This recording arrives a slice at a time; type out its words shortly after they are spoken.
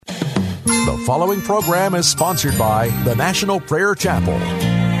following program is sponsored by the National Prayer Chapel.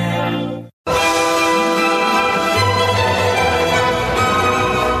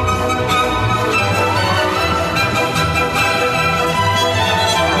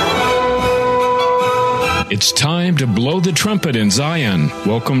 It's time to blow the trumpet in Zion.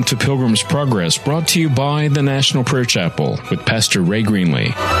 Welcome to Pilgrim's Progress, brought to you by the National Prayer Chapel with Pastor Ray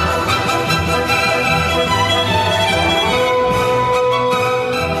Greenlee.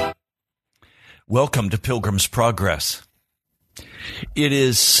 Welcome to Pilgrim's Progress. It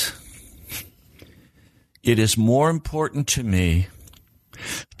is more important to me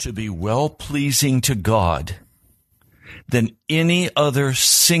to be well-pleasing to God than any other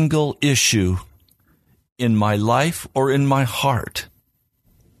single issue in my life or in my heart.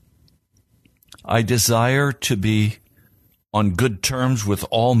 I desire to be on good terms with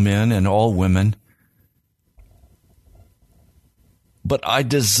all men and all women, but I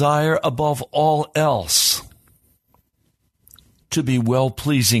desire above all else to be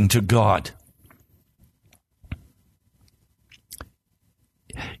well-pleasing to God.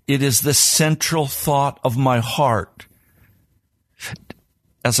 It is the central thought of my heart.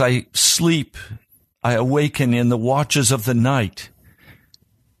 As I sleep, I awaken in the watches of the night,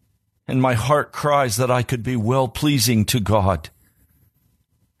 and my heart cries that I could be well-pleasing to God.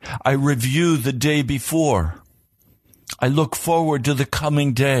 I review the day before. I look forward to the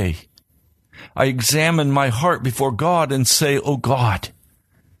coming day. I examine my heart before God and say, "Oh God,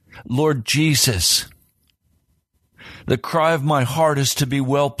 Lord Jesus, the cry of my heart is to be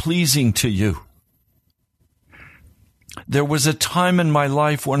well-pleasing to you." There was a time in my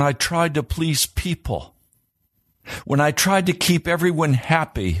life when I tried to please people, when I tried to keep everyone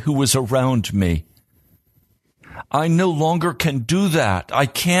happy who was around me. I no longer can do that. I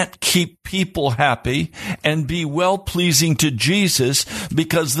can't keep people happy and be well-pleasing to Jesus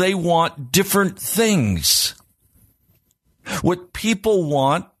because they want different things. What people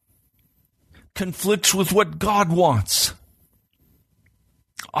want conflicts with what God wants.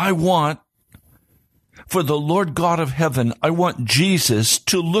 For the Lord God of heaven, I want Jesus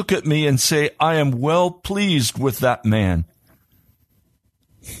to look at me and say, I am well pleased with that man.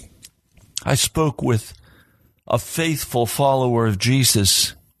 I spoke with a faithful follower of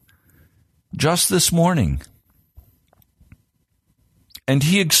Jesus just this morning, and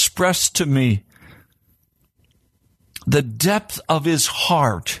he expressed to me the depth of his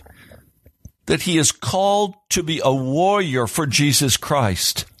heart, that he is called to be a warrior for Jesus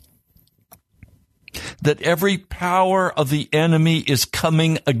Christ, that every power of the enemy is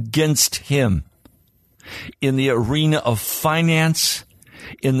coming against him in the arena of finance,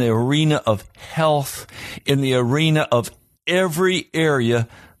 in the arena of health, in the arena of every area.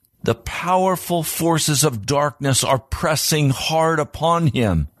 The powerful forces of darkness are pressing hard upon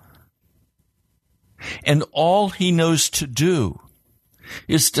him. And all he knows to do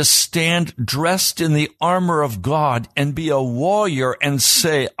is to stand dressed in the armor of God and be a warrior and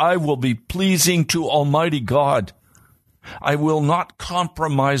say, I will be pleasing to Almighty God. I will not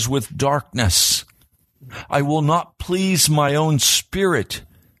compromise with darkness. I will not please my own spirit.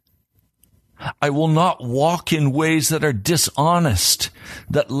 I will not walk in ways that are dishonest,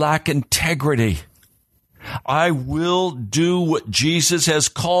 that lack integrity. I will do what Jesus has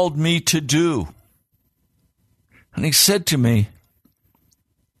called me to do. And he said to me,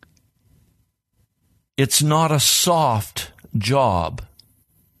 it's not a soft job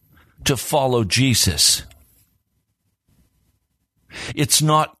to follow Jesus. It's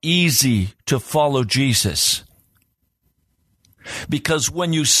not easy to follow Jesus. Because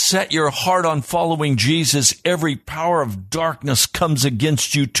when you set your heart on following Jesus, every power of darkness comes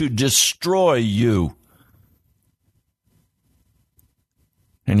against you to destroy you.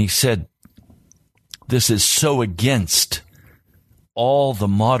 And he said, this is so against all the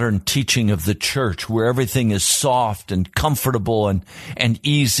modern teaching of the church, where everything is soft and comfortable and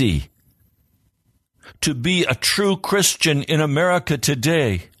easy. To be a true Christian in America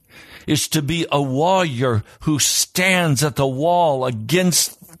today is to be a warrior who stands at the wall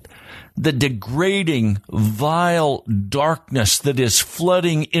against the degrading, vile darkness that is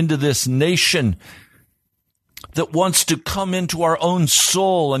flooding into this nation, that wants to come into our own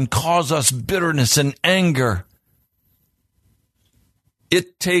soul and cause us bitterness and anger.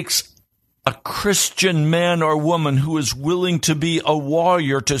 It takes a Christian man or woman who is willing to be a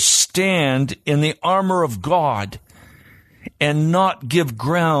warrior to stand in the armor of God and not give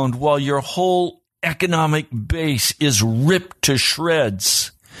ground while your whole economic base is ripped to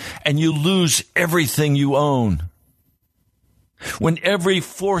shreds and you lose everything you own. When every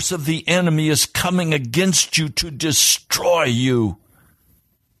force of the enemy is coming against you to destroy you.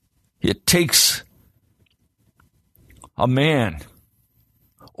 It takes a man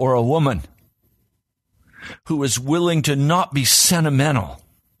or a woman who is willing to not be sentimental,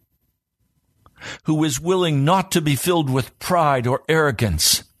 who is willing not to be filled with pride or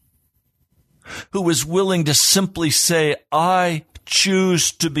arrogance, who is willing to simply say, I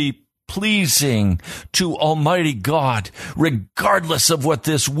choose to be pleasing to Almighty God, regardless of what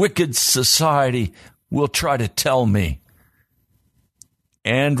this wicked society will try to tell me,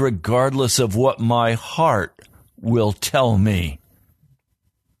 and regardless of what my heart will tell me.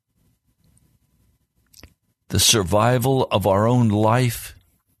 The survival of our own life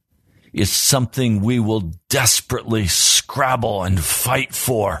is something we will desperately scrabble and fight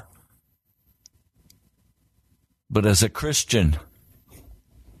for. But as a Christian,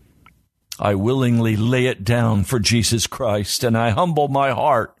 I willingly lay it down for Jesus Christ, and I humble my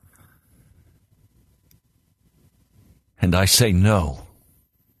heart, and I say no.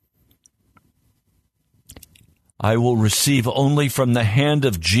 I will receive only from the hand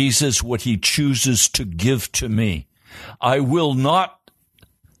of Jesus what he chooses to give to me. I will not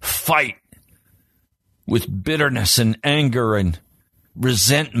fight with bitterness and anger and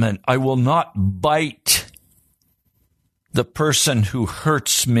resentment. I will not bite the person who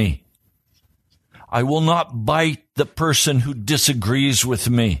hurts me. I will not bite the person who disagrees with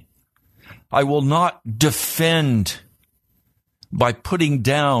me. I will not defend by putting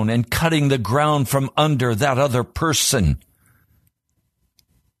down and cutting the ground from under that other person.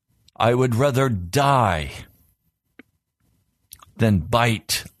 I would rather die than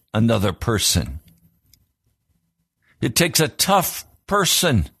bite another person. It takes a tough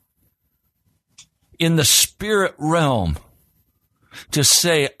person in the spirit realm to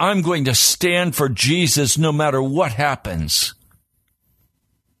say, I'm going to stand for Jesus no matter what happens.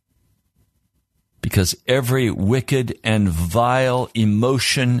 Because every wicked and vile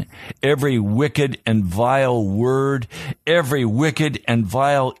emotion, every wicked and vile word, every wicked and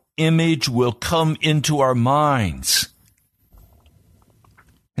vile image will come into our minds.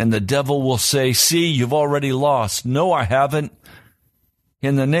 And the devil will say, see, you've already lost. No, I haven't.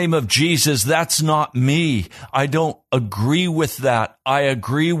 In the name of Jesus, that's not me. I don't agree with that. I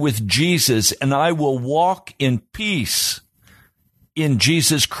agree with Jesus, and I will walk in peace in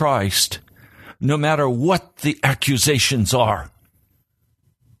Jesus Christ, no matter what the accusations are.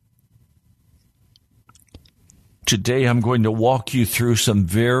 Today, I'm going to walk you through some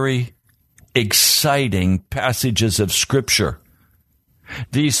very exciting passages of Scripture.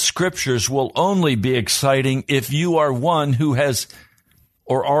 These Scriptures will only be exciting if you are one who has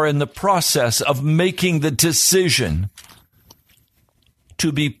or are in the process of making the decision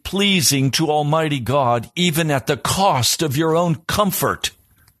to be pleasing to Almighty God, even at the cost of your own comfort.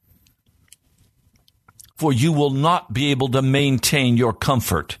 For you will not be able to maintain your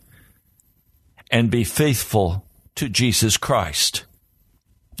comfort and be faithful to Jesus Christ.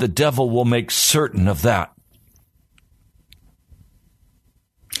 The devil will make certain of that.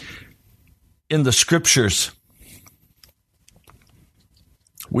 In the Scriptures,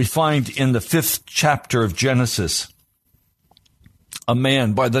 we find in the 5th chapter of Genesis a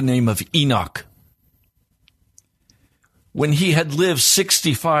man by the name of Enoch. When he had lived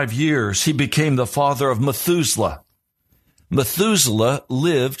 65 years, he became the father of Methuselah. Methuselah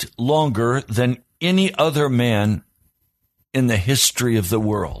lived longer than any other man in the history of the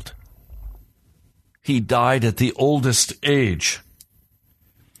world. He died at the oldest age.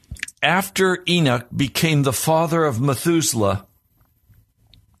 After Enoch became the father of Methuselah,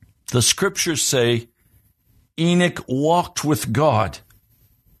 the Scriptures say Enoch walked with God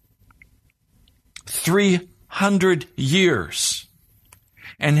 300 years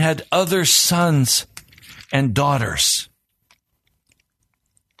and had other sons and daughters.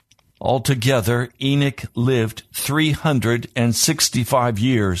 Altogether, Enoch lived 365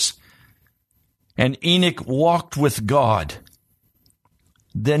 years, and Enoch walked with God.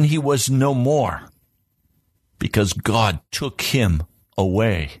 Then he was no more, because God took him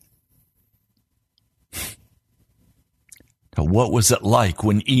away. Now, what was it like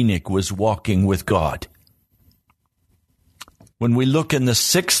when Enoch was walking with God? When we look in the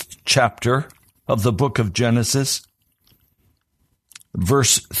 6th chapter of the book of Genesis,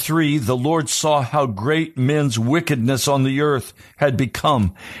 verse 3, the Lord saw how great men's wickedness on the earth had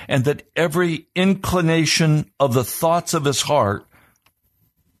become, and that every inclination of the thoughts of his heart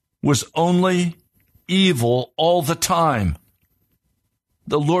was only evil all the time.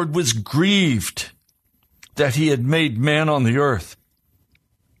 The Lord was grieved that he had made man on the earth.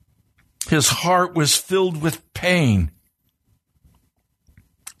 His heart was filled with pain.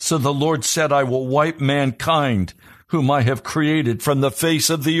 So the Lord said, I will wipe mankind whom I have created from the face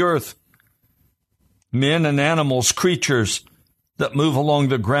of the earth, men and animals, creatures that move along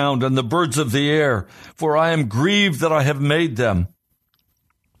the ground, and the birds of the air, for I am grieved that I have made them.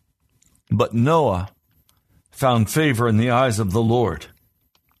 But Noah found favor in the eyes of the Lord.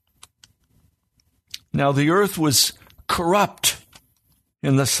 Now the earth was corrupt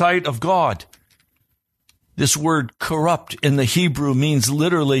in the sight of God. This word corrupt in the Hebrew means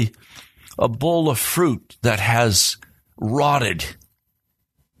literally a bowl of fruit that has rotted,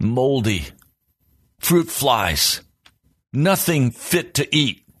 moldy, fruit flies, nothing fit to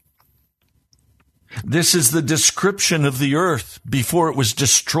eat. This is the description of the earth before it was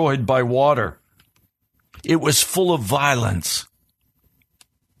destroyed by water. It was full of violence.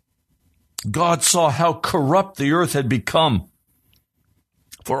 God saw how corrupt the earth had become,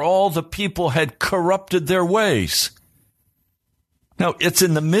 for all the people had corrupted their ways. Now, it's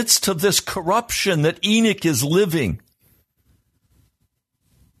in the midst of this corruption that Enoch is living.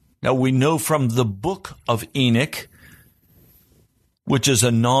 Now, we know from the book of Enoch, which is a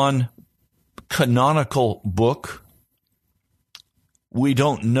non-canonical book, we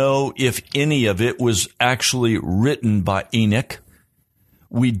don't know if any of it was actually written by Enoch.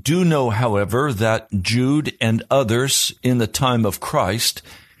 We do know, however, that Jude and others in the time of Christ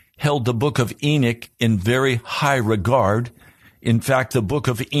held the book of Enoch in very high regard. In fact, the book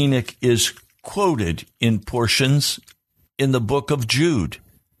of Enoch is quoted in portions in the book of Jude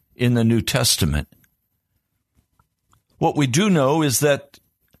in the New Testament. What we do know is that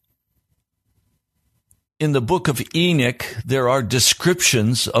in the book of Enoch, there are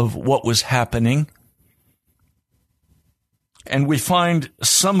descriptions of what was happening. And we find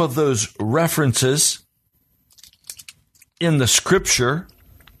some of those references in the scripture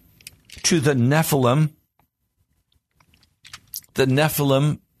to the Nephilim. The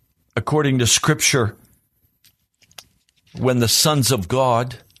Nephilim, according to scripture, when the sons of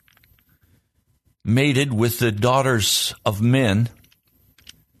God mated with the daughters of men,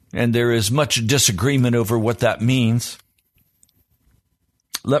 and there is much disagreement over what that means.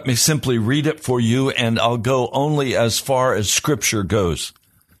 Let me simply read it for you, and I'll go only as far as Scripture goes.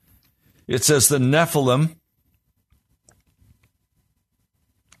 It says, the Nephilim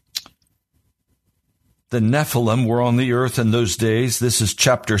were on the earth in those days. This is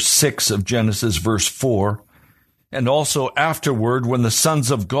chapter 6 of Genesis, verse 4. And also afterward, when the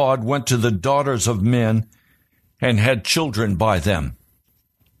sons of God went to the daughters of men and had children by them.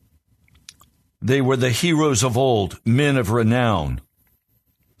 They were the heroes of old, men of renown.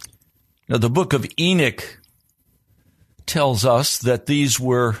 Now, the book of Enoch tells us that these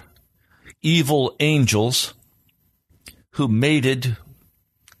were evil angels who mated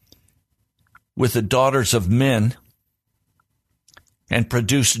with the daughters of men and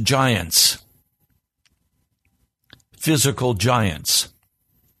produced giants, physical giants.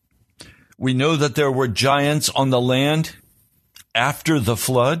 We know that there were giants on the land after the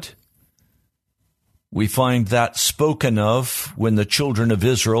flood. We find that spoken of when the children of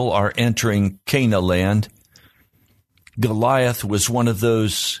Israel are entering Canaan land. Goliath was one of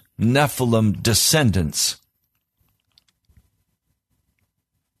those Nephilim descendants.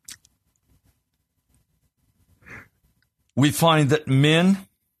 We find that men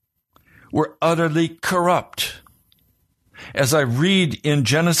were utterly corrupt. As I read in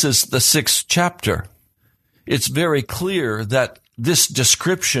Genesis, the 6th chapter, it's very clear that this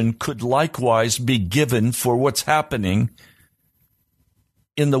description could likewise be given for what's happening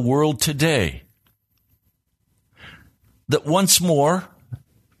in the world today. That once more,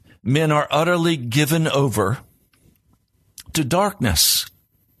 men are utterly given over to darkness,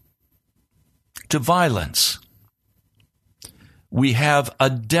 to violence. We have a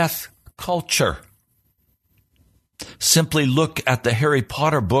death culture. Simply look at the Harry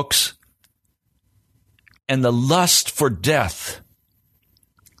Potter books and the lust for death.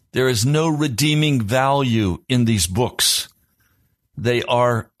 There is no redeeming value in these books. They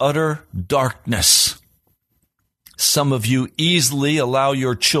are utter darkness. Some of you easily allow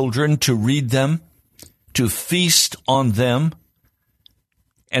your children to read them, to feast on them,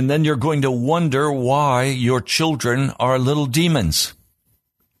 and then you're going to wonder why your children are little demons.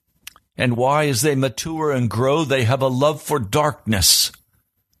 And why, as they mature and grow, they have a love for darkness.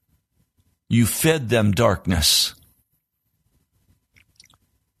 You fed them darkness.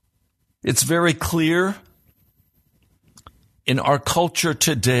 It's very clear in our culture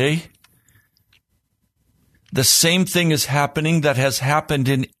today, the same thing is happening that has happened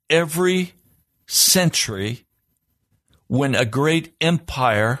in every century when a great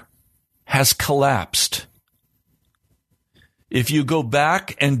empire has collapsed. If you go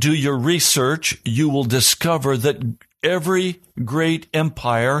back and do your research, you will discover that every great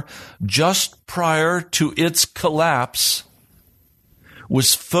empire, just prior to its collapse,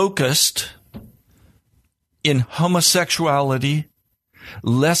 was focused in homosexuality,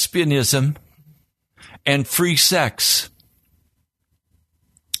 lesbianism, and free sex.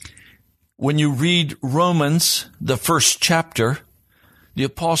 When you read Romans, the first chapter, the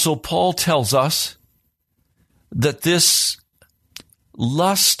Apostle Paul tells us that this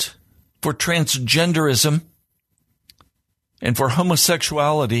lust for transgenderism and for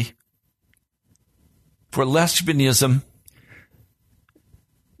homosexuality, for lesbianism,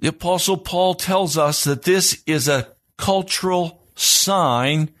 the Apostle Paul tells us that this is a cultural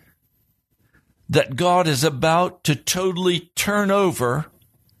sign that God is about to totally turn over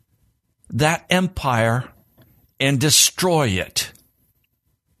that empire and destroy it.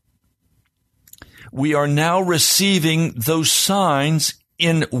 We are now receiving those signs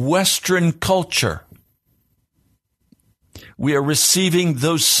in Western culture. We are receiving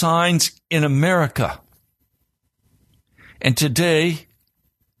those signs in America. And today,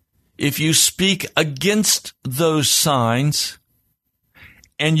 if you speak against those signs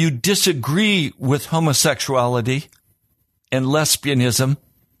and you disagree with homosexuality and lesbianism,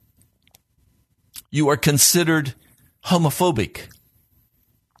 you are considered homophobic.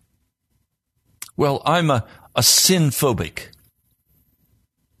 Well, I'm a sin phobic.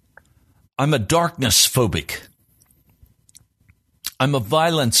 I'm a darkness phobic. I'm a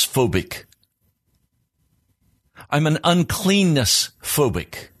violence phobic. I'm an uncleanness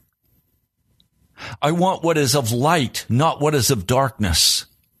phobic. I want what is of light, not what is of darkness.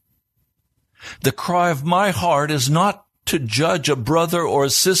 The cry of my heart is not to judge a brother or a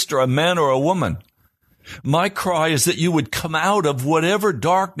sister, a man or a woman. My cry is that you would come out of whatever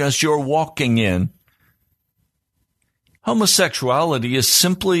darkness you're walking in. Homosexuality is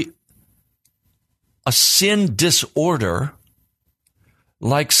simply a sin disorder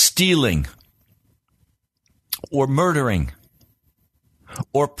like stealing or murdering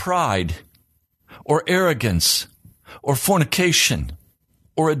or pride or arrogance or fornication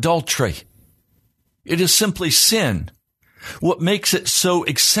or adultery. It is simply sin. What makes it so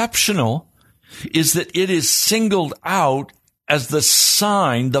exceptional is that it is singled out as the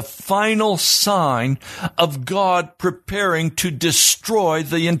sign, the final sign of God preparing to destroy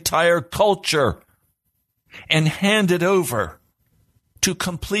the entire culture and hand it over to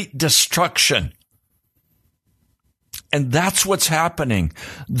complete destruction. And that's what's happening.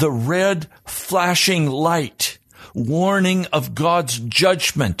 The red flashing light, warning of God's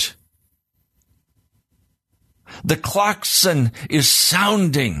judgment. The klaxon is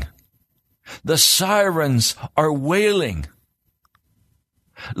sounding. The sirens are wailing.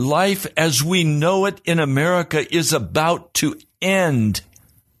 Life as we know it in America is about to end.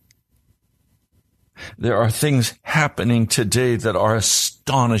 There are things happening today that are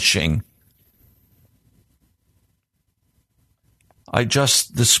astonishing. I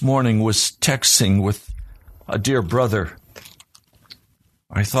just this morning was texting with a dear brother.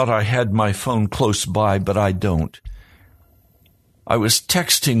 I thought I had my phone close by, but I don't. I was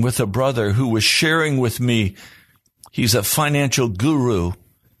texting with a brother who was sharing with me. He's a financial guru.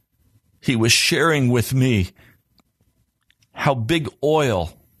 He was sharing with me how big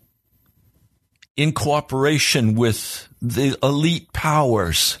oil, in cooperation with the elite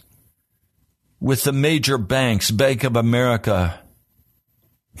powers, with the major banks, Bank of America,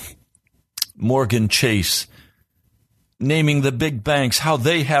 Morgan Chase, naming the big banks, how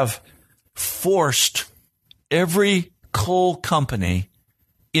they have forced every coal company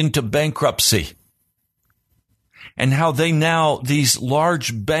into bankruptcy. And how they now, these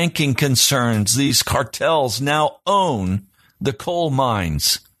large banking concerns, these cartels now own the coal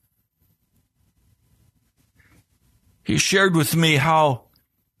mines. He shared with me how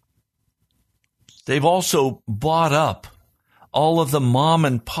they've also bought up all of the mom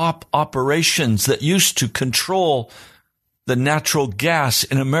and pop operations that used to control the natural gas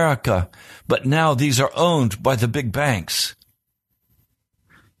in America, but now these are owned by the big banks.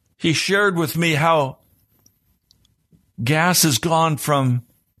 He shared with me how gas has gone from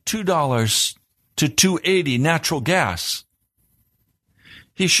 $2 to $2.80, natural gas.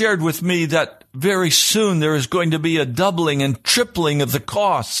 He shared with me that very soon there is going to be a doubling and tripling of the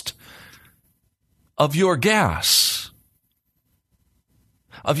cost of your gas,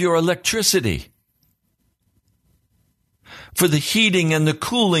 of your electricity, for the heating and the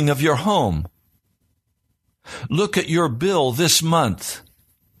cooling of your home. Look at your bill this month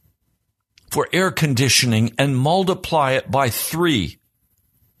for air conditioning and multiply it by 3.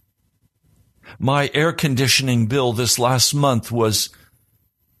 My air conditioning bill this last month was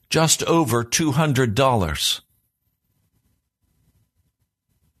just over $200.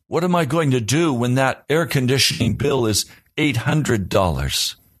 What am I going to do when that air conditioning bill is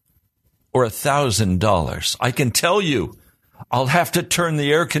 $800 or $1,000? I can tell you, I'll have to turn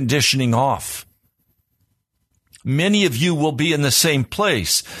the air conditioning off. Many of you will be in the same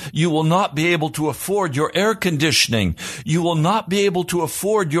place. You will not be able to afford your air conditioning. You will not be able to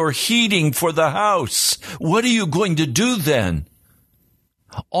afford your heating for the house. What are you going to do then?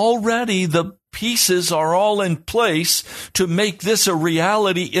 Already the pieces are all in place to make this a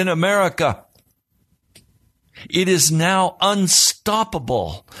reality in America. It is now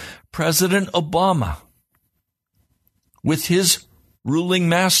unstoppable. President Obama, with his ruling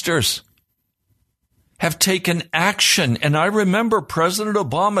masters, have taken action. And I remember President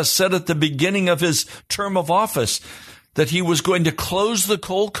Obama said at the beginning of his term of office that he was going to close the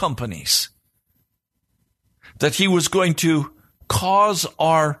coal companies, that he was going to cause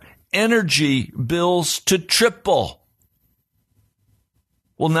our energy bills to triple.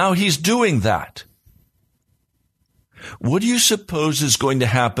 Well, now he's doing that. What do you suppose is going to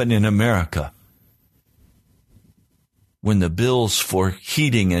happen in America when the bills for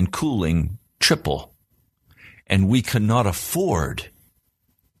heating and cooling triple and we cannot afford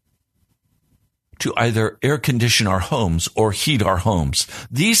to either air condition our homes or heat our homes?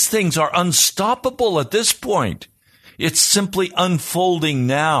 These things are unstoppable at this point. It's simply unfolding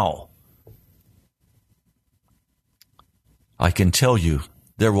now. I can tell you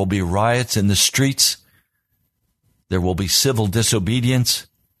there will be riots in the streets. There will be civil disobedience.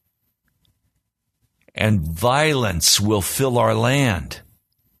 And violence will fill our land.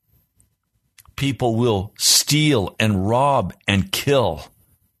 People will steal and rob and kill.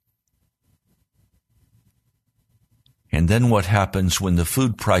 And then what happens when the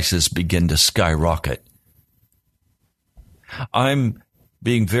food prices begin to skyrocket? I'm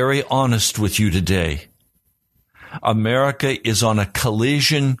being very honest with you today. America is on a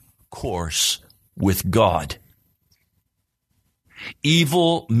collision course with God.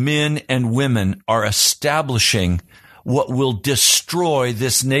 Evil men and women are establishing what will destroy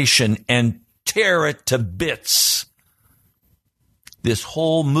this nation and tear it to bits. This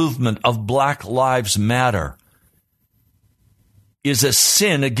whole movement of Black Lives Matter is a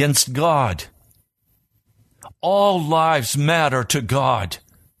sin against God. All lives matter to God.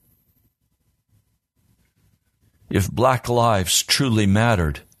 If black lives truly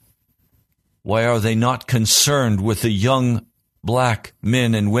mattered, why are they not concerned with the young black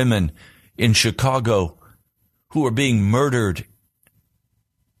men and women in Chicago who are being murdered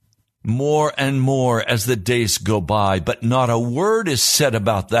more and more as the days go by? But not a word is said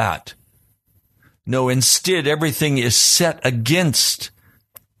about that. No, instead, everything is set against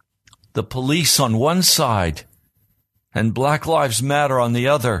the police on one side and Black Lives Matter on the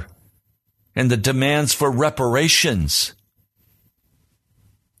other, and the demands for reparations.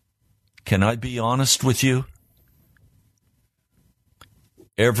 Can I be honest with you?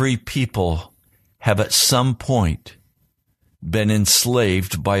 Every people have at some point been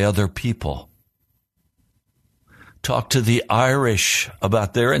enslaved by other people. Talk to the Irish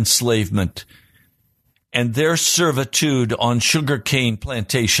about their enslavement and their servitude on sugarcane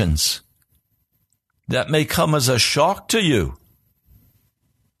plantations. That may come as a shock to you.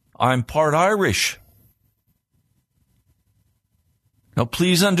 I'm part Irish. Now,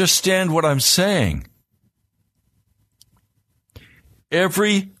 please understand what I'm saying.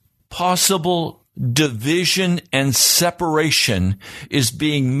 Every possible division and separation is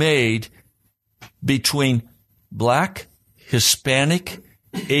being made between black, Hispanic,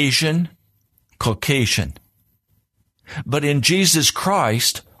 Asian, Caucasian. But in Jesus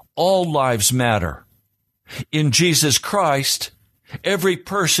Christ, all lives matter. In Jesus Christ, every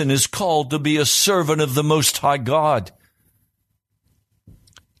person is called to be a servant of the Most High God.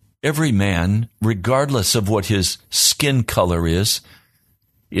 Every man, regardless of what his skin color is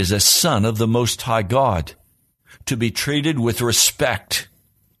a son of the Most High God, to be treated with respect,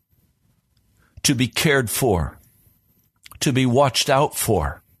 to be cared for, to be watched out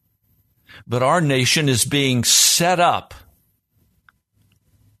for. But our nation is being set up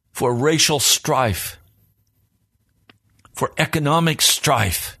for racial strife, for economic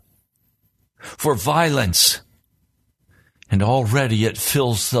strife, for violence, and already it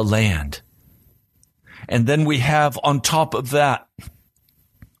fills the land. And then we have on top of that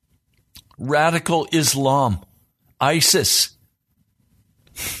radical Islam, ISIS,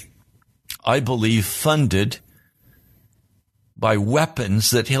 I believe funded by weapons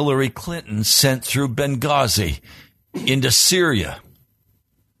that Hillary Clinton sent through Benghazi into Syria.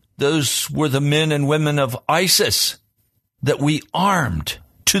 Those were the men and women of ISIS that we armed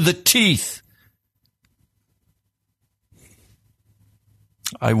to the teeth.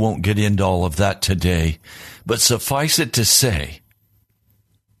 I won't get into all of that today, but suffice it to say,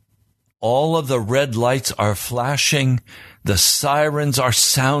 all of the red lights are flashing, the sirens are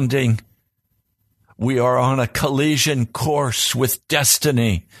sounding. We are on a collision course with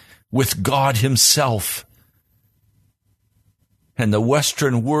destiny, with God Himself. And the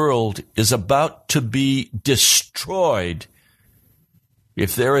Western world is about to be destroyed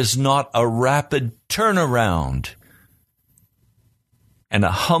if there is not a rapid turnaround and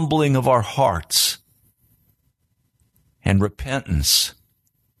a humbling of our hearts and repentance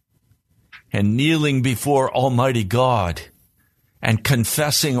and kneeling before Almighty God and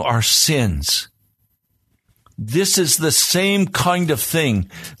confessing our sins. This is the same kind of thing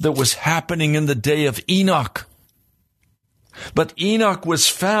that was happening in the day of Enoch. But Enoch was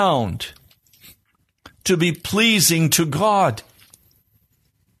found to be pleasing to God.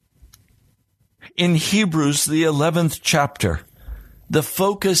 In Hebrews, the 11th chapter, the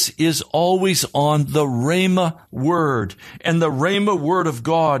focus is always on the Rhema word. And the Rhema word of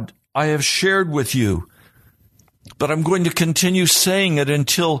God I have shared with you. But I'm going to continue saying it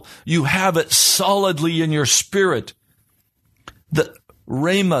until you have it solidly in your spirit. The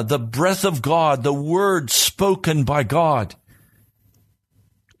Rhema, the breath of God, the word spoken by God,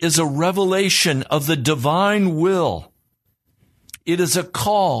 is a revelation of the divine will. It is a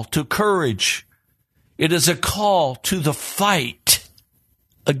call to courage. It is a call to the fight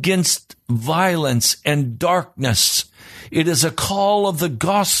against violence and darkness. It is a call of the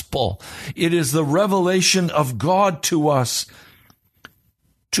gospel. It is the revelation of God to us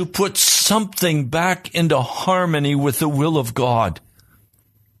to put something back into harmony with the will of God.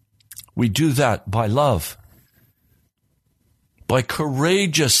 We do that by love, by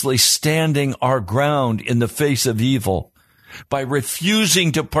courageously standing our ground in the face of evil, by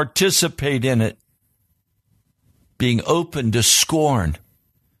refusing to participate in it, being open to scorn,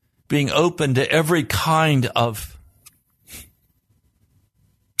 being open to every kind of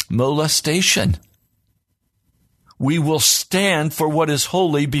molestation. We will stand for what is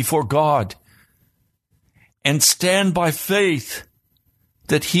holy before God and stand by faith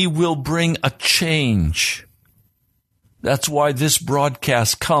that He will bring a change. That's why this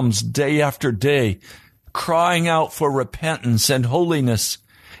broadcast comes day after day, crying out for repentance and holiness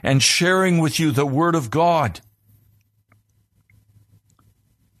and sharing with you the Word of God.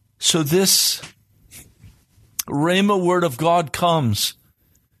 So this Rhema Word of God comes.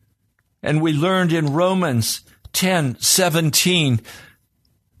 And we learned in Romans 10:17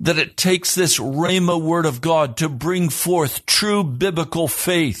 that it takes this Rhema Word of God to bring forth true biblical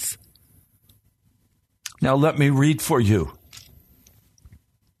faith. Now let me read for you.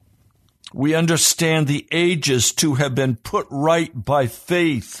 We understand the ages to have been put right by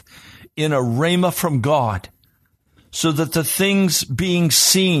faith in a Rhema from God, so that the things being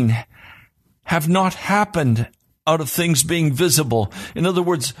seen have not happened out of things being visible. In other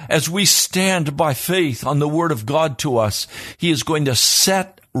words, as we stand by faith on the Word of God to us, He is going to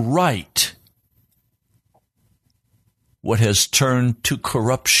set right what has turned to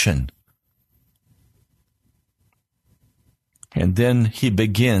corruption. And then He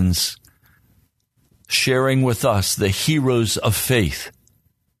begins sharing with us the heroes of faith.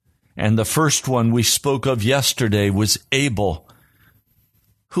 And the first one we spoke of yesterday was Abel,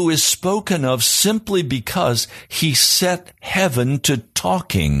 who is spoken of simply because he set heaven to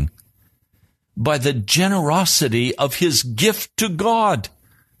talking by the generosity of his gift to God.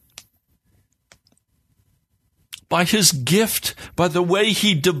 By his gift, by the way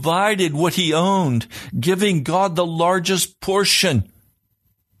he divided what he owned, giving God the largest portion.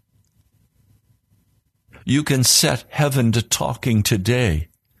 You can set heaven to talking today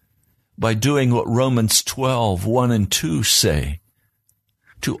by doing what Romans 12:1 and 2 say.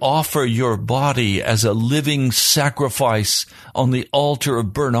 To offer your body as a living sacrifice on the altar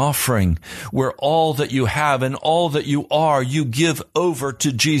of burnt offering, where all that you have and all that you are, you give over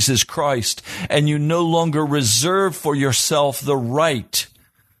to Jesus Christ, and you no longer reserve for yourself the right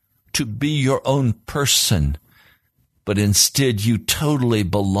to be your own person, but instead you totally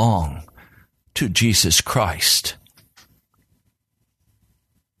belong to Jesus Christ.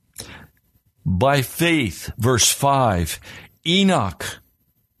 By faith, verse 5, Enoch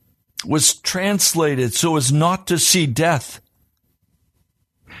was translated so as not to see death.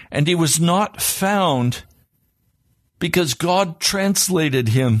 And he was not found because God translated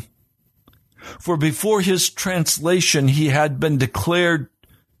him. For before his translation, he had been declared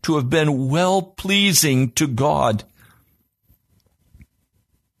to have been well-pleasing to God.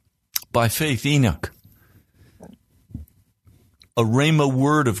 By faith, Enoch. A rhema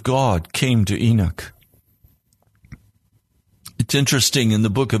word of God came to Enoch. It's interesting in the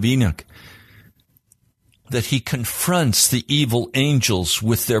book of Enoch that he confronts the evil angels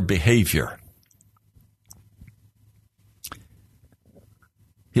with their behavior.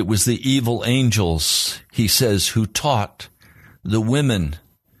 It was the evil angels, he says, who taught the women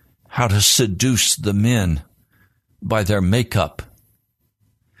how to seduce the men by their makeup.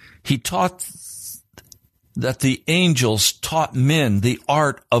 He taught that the angels taught men the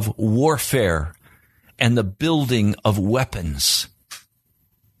art of warfare and the building of weapons.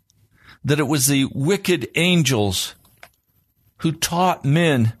 That it was the wicked angels who taught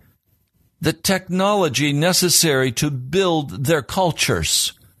men the technology necessary to build their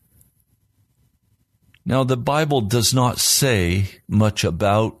cultures. Now, the Bible does not say much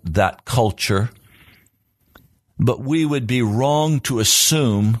about that culture, but we would be wrong to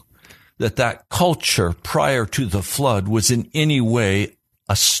assume that that culture prior to the flood was in any way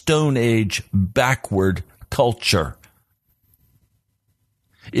a Stone Age backward culture.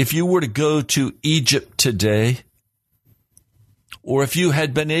 If you were to go to Egypt today, or if you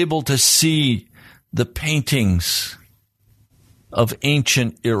had been able to see the paintings of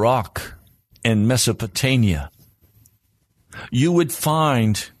ancient Iraq and Mesopotamia, you would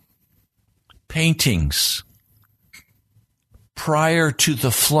find paintings prior to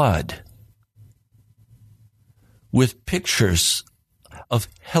the flood with pictures of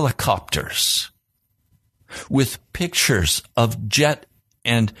helicopters, with pictures of jet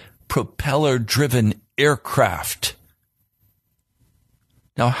and propeller-driven aircraft.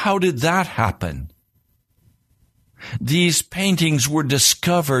 Now, how did that happen? These paintings were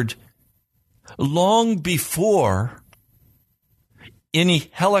discovered long before any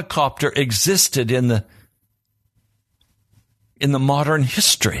helicopter existed in the modern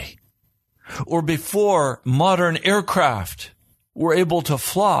history, or before modern aircraft were able to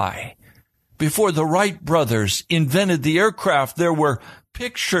fly. Before the Wright brothers invented the aircraft, there were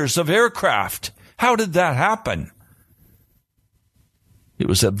pictures of aircraft. How did that happen? It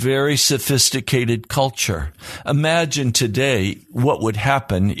was a very sophisticated culture. Imagine today what would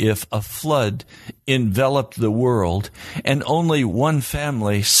happen if a flood enveloped the world and only one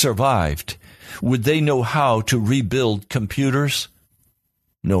family survived. Would they know how to rebuild computers?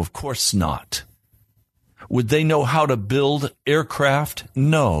 No, of course not. Would they know how to build aircraft?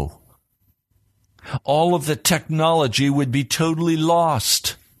 No. All of the technology would be totally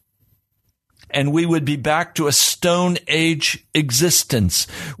lost. And we would be back to a Stone Age existence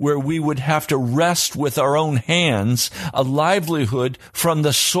where we would have to wrest with our own hands a livelihood from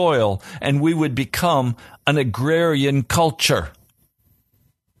the soil, and we would become an agrarian culture.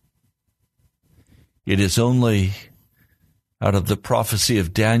 It is only out of the prophecy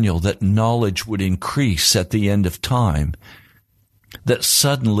of Daniel that knowledge would increase at the end of time, that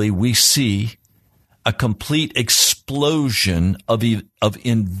suddenly we see a complete explosion of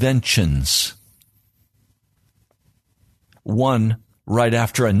inventions, one right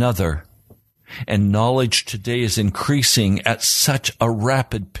after another. And knowledge today is increasing at such a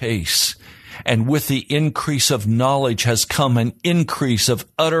rapid pace. And with the increase of knowledge has come an increase of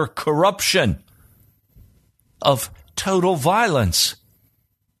utter corruption, of total violence,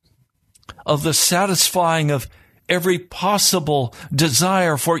 of the satisfying of every possible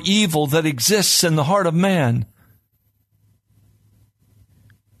desire for evil that exists in the heart of man.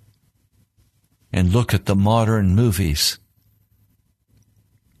 And look at the modern movies.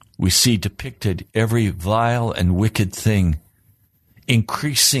 We see depicted every vile and wicked thing,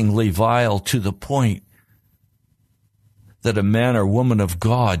 increasingly vile to the point that a man or woman of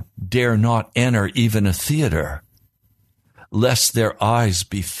God dare not enter even a theater, lest their eyes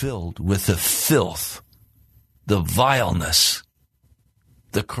be filled with the filth, the vileness,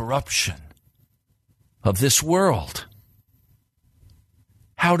 the corruption of this world.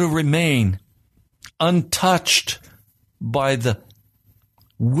 How to remain untouched by the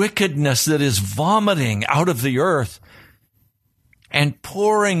wickedness that is vomiting out of the earth and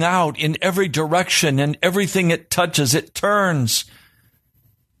pouring out in every direction, and everything it touches, it turns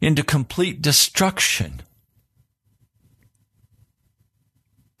into complete destruction.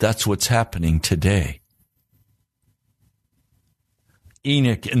 That's what's happening today.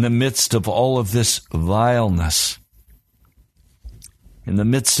 Enoch, in the midst of all of this vileness, in the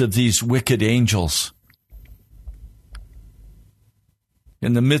midst of these wicked angels,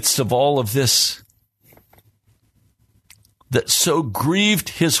 in the midst of all of this that so grieved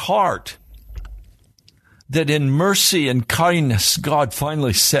his heart, that in mercy and kindness, God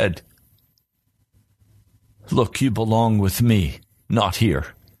finally said, "Look, you belong with me, not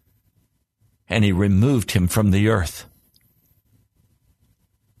here. and he removed him from the earth.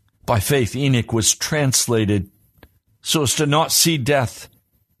 By faith, Enoch was translated so as to not see death.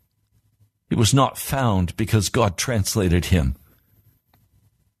 He was not found because God translated him.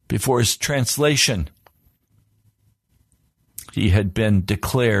 Before his translation, he had been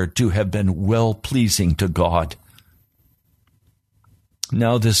declared to have been well-pleasing to God.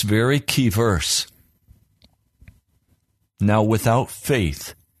 Now this very key verse. Now without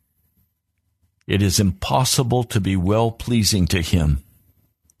faith, it is impossible to be well-pleasing to him.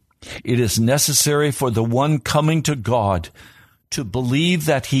 It is necessary for the one coming to God to believe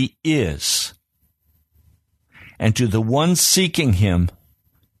that he is, and to the one seeking him,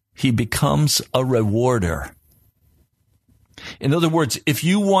 he becomes a rewarder. In other words, if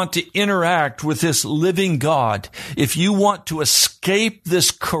you want to interact with this living God, if you want to escape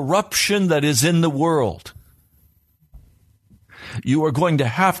this corruption that is in the world, you are going to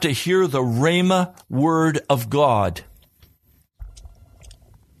have to hear the Rhema word of God.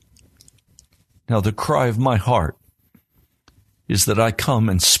 Now, the cry of my heart is that I come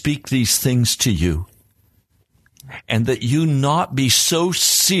and speak these things to you, and that you not be so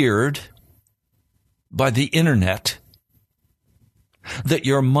seared by the internet, that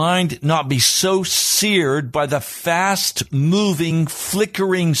your mind not be so seared by the fast-moving,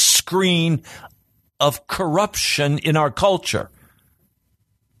 flickering screen of corruption in our culture,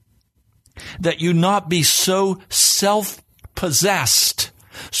 that you not be so self-possessed,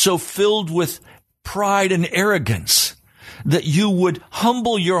 so filled with pride and arrogance, that you would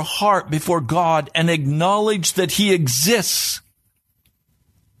humble your heart before God and acknowledge that he exists,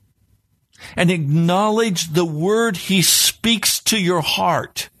 and acknowledge the word he speaks to your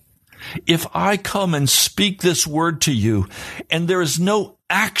heart. If I come and speak this word to you and there is no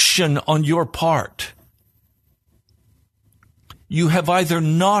action on your part, you have either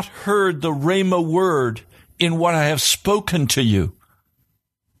not heard the Rhema word in what I have spoken to you,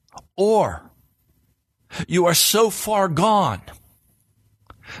 or you are so far gone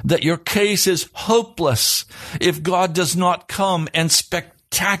that your case is hopeless if God does not come and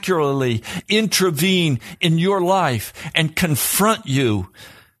spectacularly intervene in your life and confront you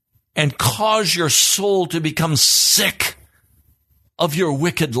and cause your soul to become sick of your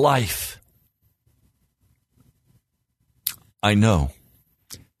wicked life. I know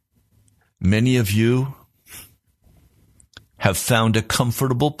many of you have found a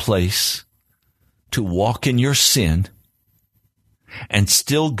comfortable place to walk in your sin and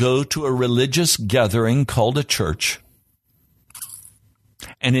still go to a religious gathering called a church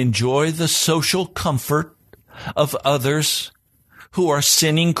and enjoy the social comfort of others who are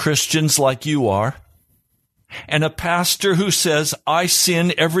sinning Christians like you are, and a pastor who says, I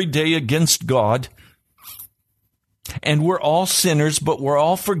sin every day against God, and we're all sinners, but we're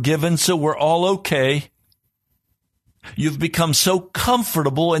all forgiven, so we're all okay. You've become so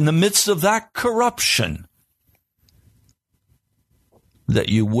comfortable in the midst of that corruption that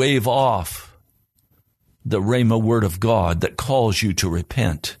you wave off the Rhema word of God that calls you to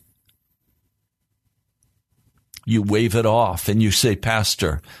repent. You wave it off and you say,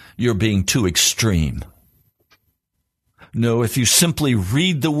 Pastor, you're being too extreme. No, if you simply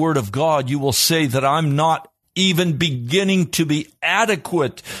read the word of God, you will say that I'm not even beginning to be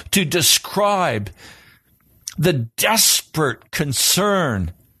adequate to describe the desperate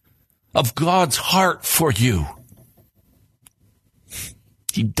concern of God's heart for you.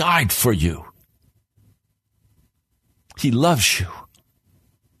 He died for you. He loves you.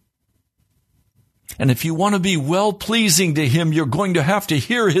 And if you want to be well-pleasing to him, you're going to have to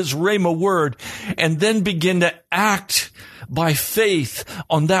hear his Rhema word and then begin to act by faith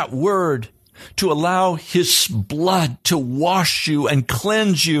on that word, to allow his blood to wash you and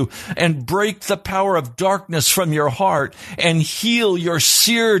cleanse you and break the power of darkness from your heart and heal your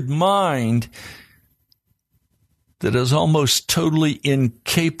seared mind that is almost totally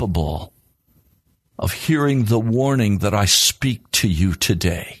incapable of hearing the warning that I speak to you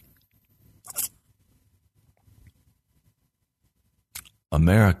today.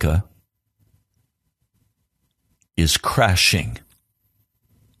 America is crashing.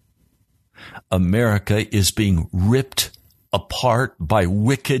 America is being ripped apart by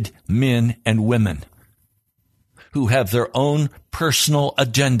wicked men and women who have their own personal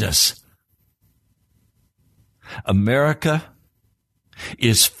agendas. America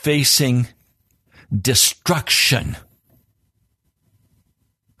is facing destruction.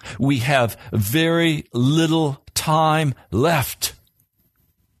 We have very little time left.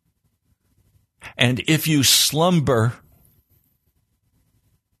 And if you slumber,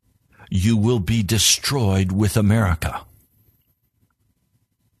 you will be destroyed with America.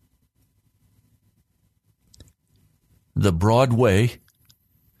 The Broadway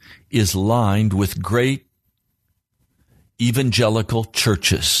is lined with great evangelical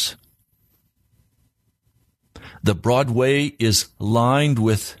churches. The Broadway is lined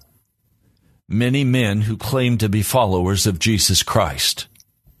with many men who claim to be followers of Jesus Christ.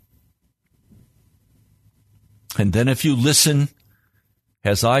 And then if you listen,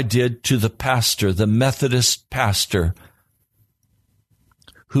 as I did, to the pastor, the Methodist pastor,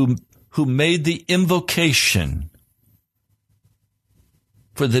 who made the invocation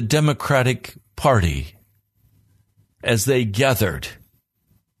for the Democratic Party as they gathered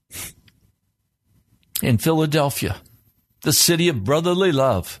in Philadelphia, the city of brotherly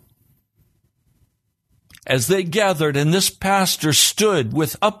love, as they gathered, and this pastor stood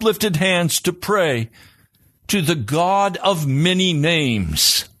with uplifted hands to pray to the God of many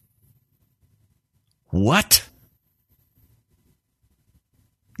names. What?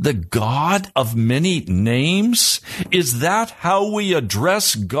 The God of many names? Is that how we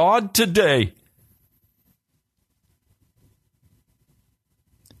address God today?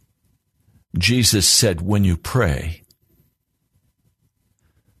 Jesus said, when you pray,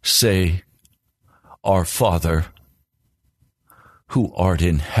 say, Our Father, who art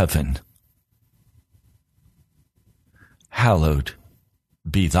in heaven, hallowed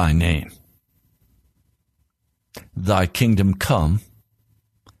be thy name. Thy kingdom come,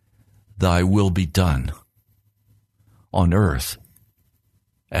 thy will be done, on earth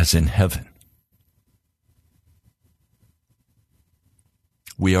as in heaven.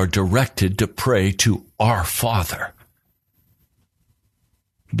 We are directed to pray to our Father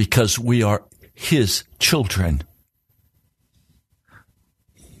because we are His children.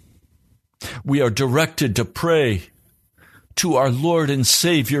 We are directed to pray to our Lord and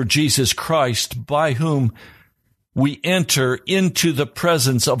Savior Jesus Christ, by whom we enter into the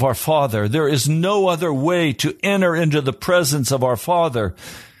presence of our Father. There is no other way to enter into the presence of our Father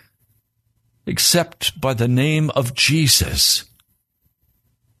except by the name of Jesus.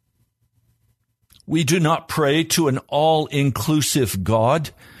 We do not pray to an all-inclusive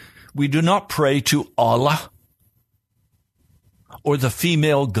God. We do not pray to Allah or the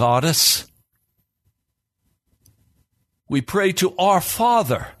female goddess. We pray to our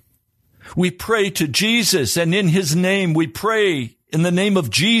Father. We pray to Jesus, and in His name we pray in the name of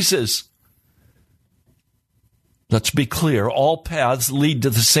Jesus. Let's be clear, all paths lead to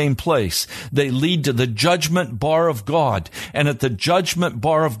the same place. They lead to the judgment bar of God. And at the judgment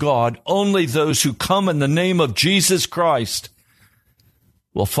bar of God, only those who come in the name of Jesus Christ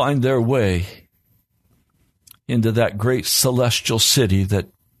will find their way into that great celestial city that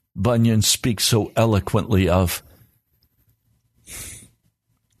Bunyan speaks so eloquently of.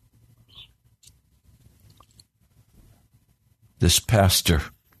 This pastor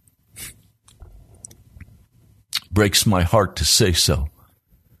breaks my heart to say so.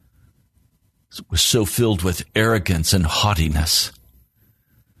 It was so filled with arrogance and haughtiness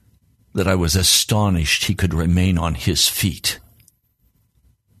that I was astonished he could remain on his feet.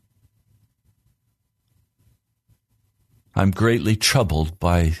 I'm greatly troubled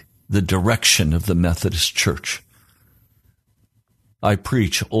by the direction of the Methodist Church. I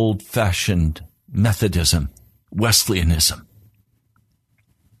preach old-fashioned Methodism, Wesleyanism.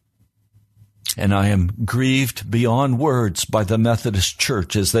 And I am grieved beyond words by the Methodist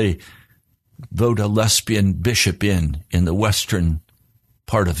Church as they vote a lesbian bishop in the western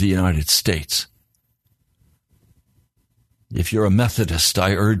part of the United States. If you're a Methodist,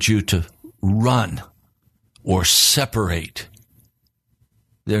 I urge you to run or separate.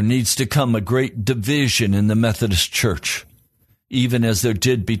 There needs to come a great division in the Methodist Church, even as there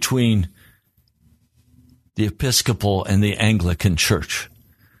did between the Episcopal and the Anglican Church.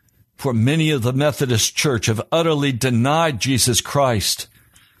 For many of the Methodist Church have utterly denied Jesus Christ.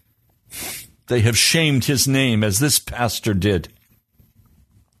 They have shamed His name, as this pastor did.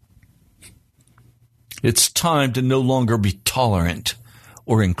 It's time to no longer be tolerant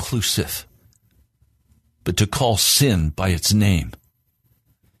or inclusive, but to call sin by its name,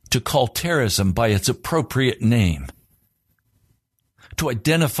 to call terrorism by its appropriate name, to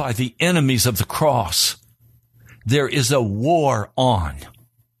identify the enemies of the cross. There is a war on.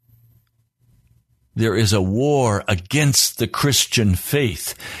 There is a war against the Christian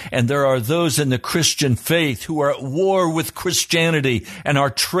faith, and there are those in the Christian faith who are at war with Christianity and are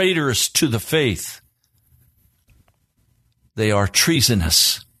traitors to the faith. They are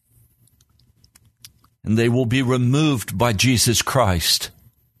treasonous, and they will be removed by Jesus Christ.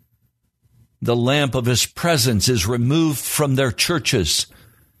 The lamp of His presence is removed from their churches,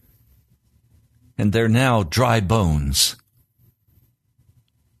 and they're now dry bones,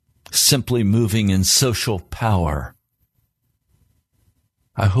 simply moving in social power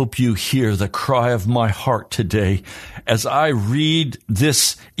I hope you hear the cry of my heart today as I read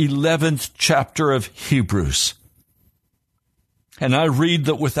this 11th chapter of Hebrews. And I read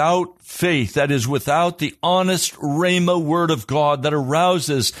that without faith, that is, without the honest Rhema word of God that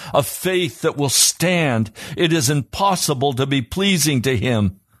arouses a faith that will stand, it is impossible to be pleasing to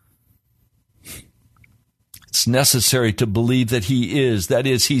Him. It's necessary to believe that He is. That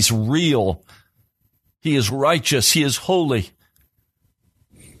is, He's real. He is righteous. He is holy.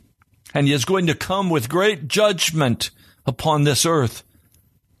 And He is going to come with great judgment upon this earth.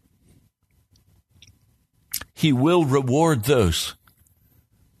 He will reward those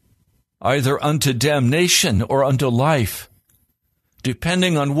either unto damnation or unto life,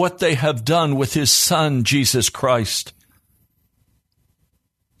 depending on what they have done with His Son, Jesus Christ.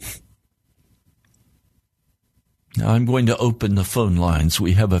 Now I'm going to open the phone lines.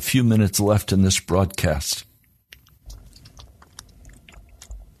 We have a few minutes left in this broadcast.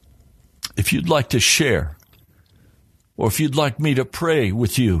 If you'd like to share, or if you'd like me to pray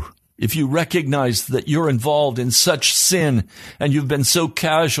with you, if you recognize that you're involved in such sin and you've been so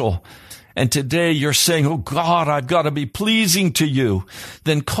casual, and today you're saying, oh God, I've got to be pleasing to you,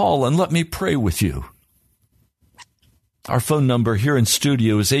 then call and let me pray with you. Our phone number here in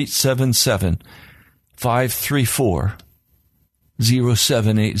studio is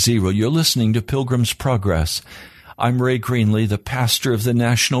 877-534-0780. You're listening to Pilgrim's Progress. I'm Ray Greenlee, the pastor of the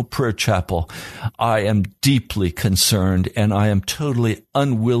National Prayer Chapel. I am deeply concerned and I am totally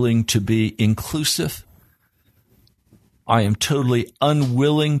unwilling to be inclusive. I am totally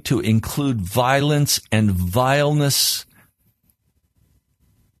unwilling to include violence and vileness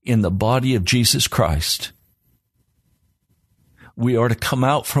in the body of Jesus Christ. We are to come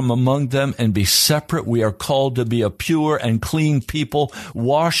out from among them and be separate. We are called to be a pure and clean people,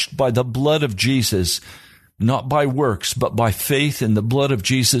 washed by the blood of Jesus, not by works, but by faith in the blood of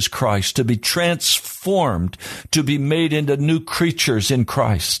Jesus Christ, to be transformed, to be made into new creatures in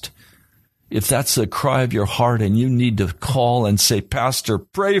Christ. If that's the cry of your heart and you need to call and say, Pastor,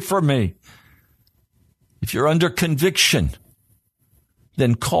 pray for me. If you're under conviction,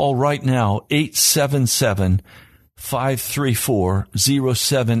 then call right now,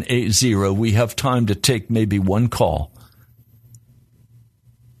 877-534-0780. We have time to take maybe one call.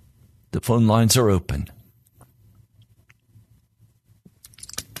 The phone lines are open.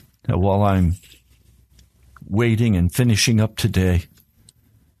 Now, while I'm waiting and finishing up today,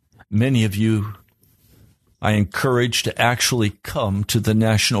 many of you I encourage to actually come to the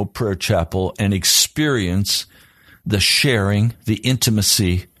National Prayer Chapel and experience the sharing, the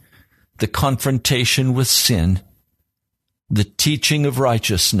intimacy, the confrontation with sin, the teaching of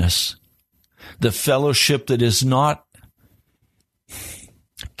righteousness, the fellowship that is not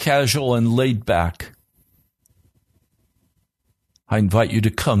casual and laid back. I invite you to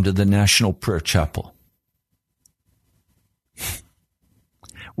come to the National Prayer Chapel.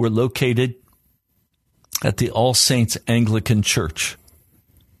 We're located at the All Saints Anglican Church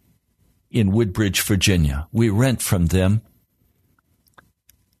in Woodbridge, Virginia. We rent from them.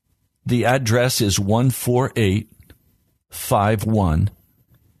 The address is 14851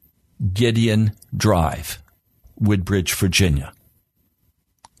 Gideon Drive, Woodbridge, Virginia.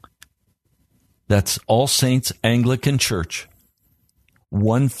 That's All Saints Anglican Church,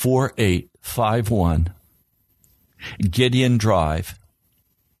 14851 Gideon Drive,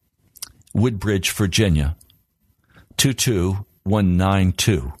 Woodbridge, Virginia,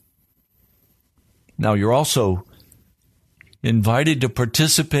 22192. Now, you're also invited to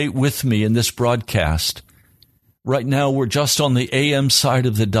participate with me in this broadcast. Right now, we're just on the AM side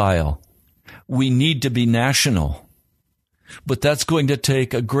of the dial. We need to be national, but that's going to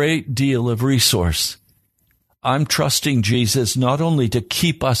take a great deal of resource. I'm trusting Jesus not only to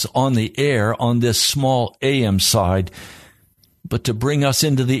keep us on the air on this small AM side, but to bring us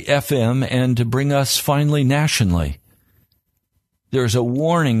into the FM and to bring us finally nationally. There's a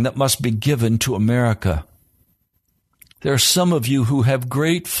warning that must be given to America. There are some of you who have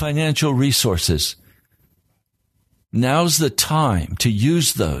great financial resources. Now's the time to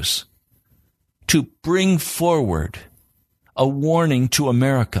use those to bring forward a warning to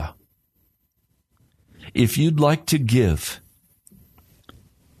America. If you'd like to give,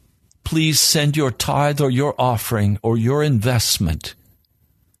 please send your tithe or your offering or your investment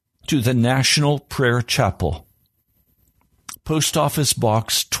to the National Prayer Chapel, Post Office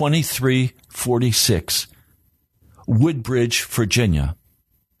Box 2346, Woodbridge, Virginia,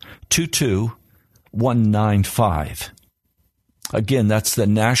 22195. Again, that's the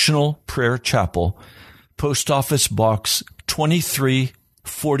National Prayer Chapel, Post Office Box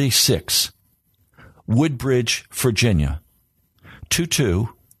 2346, Woodbridge, Virginia,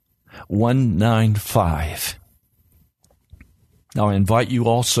 888-822-195. Now, I invite you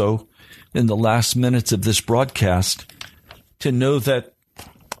also in the last minutes of this broadcast to know that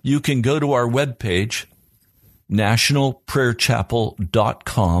you can go to our webpage,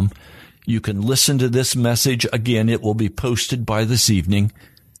 nationalprayerchapel.com. You can listen to this message. Again, it will be posted by this evening.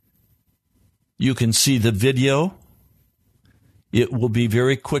 You can see the video. It will be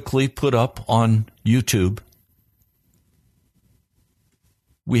very quickly put up on YouTube.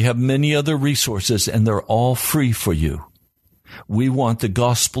 We have many other resources, and they're all free for you. We want the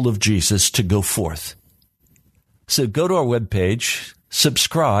gospel of Jesus to go forth. So go to our webpage,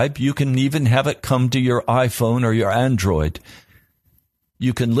 subscribe. You can even have it come to your iPhone or your Android.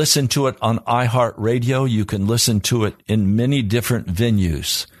 You can listen to it on iHeartRadio. You can listen to it in many different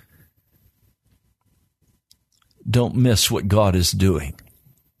venues. Don't miss what God is doing.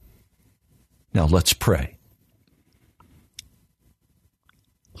 Now let's pray.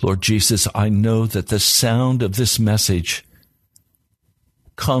 Lord Jesus, I know that the sound of this message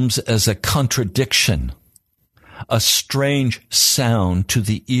comes as a contradiction, a strange sound to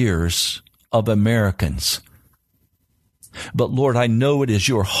the ears of Americans. But Lord, I know it is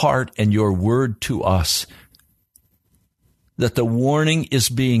your heart and your word to us that the warning is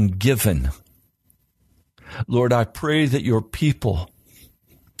being given. Lord, I pray that your people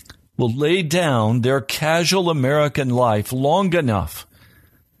will lay down their casual American life long enough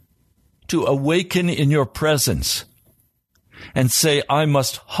to awaken in your presence and say, I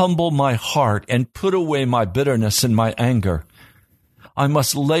must humble my heart and put away my bitterness and my anger. I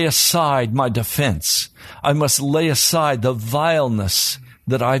must lay aside my defense. I must lay aside the vileness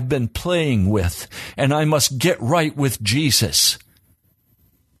that I've been playing with, and I must get right with Jesus.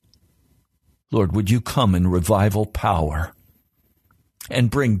 Lord, would you come in revival power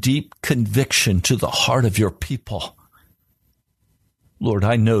and bring deep conviction to the heart of your people? Lord,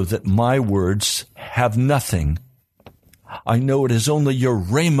 I know that my words have nothing. I know it is only your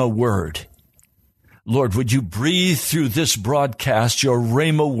Rhema word. Lord, would you breathe through this broadcast your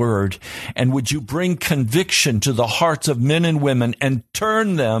Rhema word, and would you bring conviction to the hearts of men and women and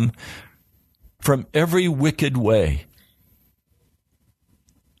turn them from every wicked way.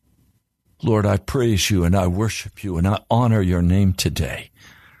 Lord, I praise you and I worship you and I honor your name today.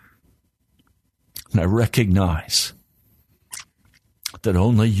 And I recognize that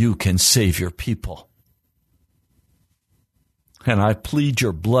only you can save your people. And I plead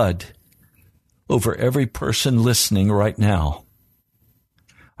your blood over every person listening right now.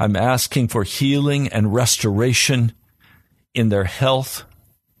 I'm asking for healing and restoration in their health,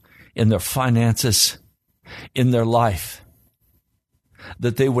 in their finances, in their life.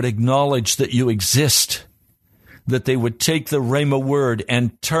 That they would acknowledge that you exist, that they would take the Rhema word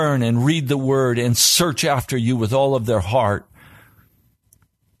and turn and read the word and search after you with all of their heart,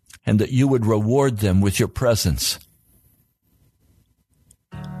 and that you would reward them with your presence.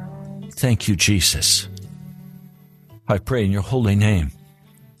 Thank you, Jesus. I pray in your holy name.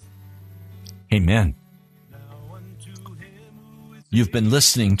 Amen. You've been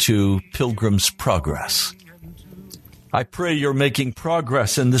listening to Pilgrim's Progress. I pray you're making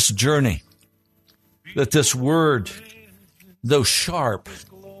progress in this journey, that this word, though sharp,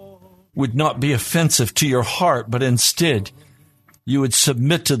 would not be offensive to your heart, but instead you would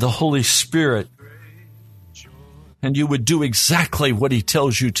submit to the Holy Spirit and you would do exactly what he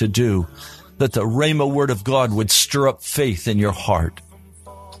tells you to do, that the Rhema word of God would stir up faith in your heart.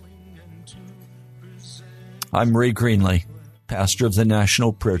 I'm Ray Greenley, pastor of the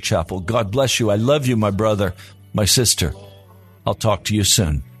National Prayer Chapel. God bless you. I love you, my brother, my sister. I'll talk to you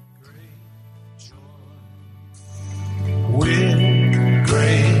soon.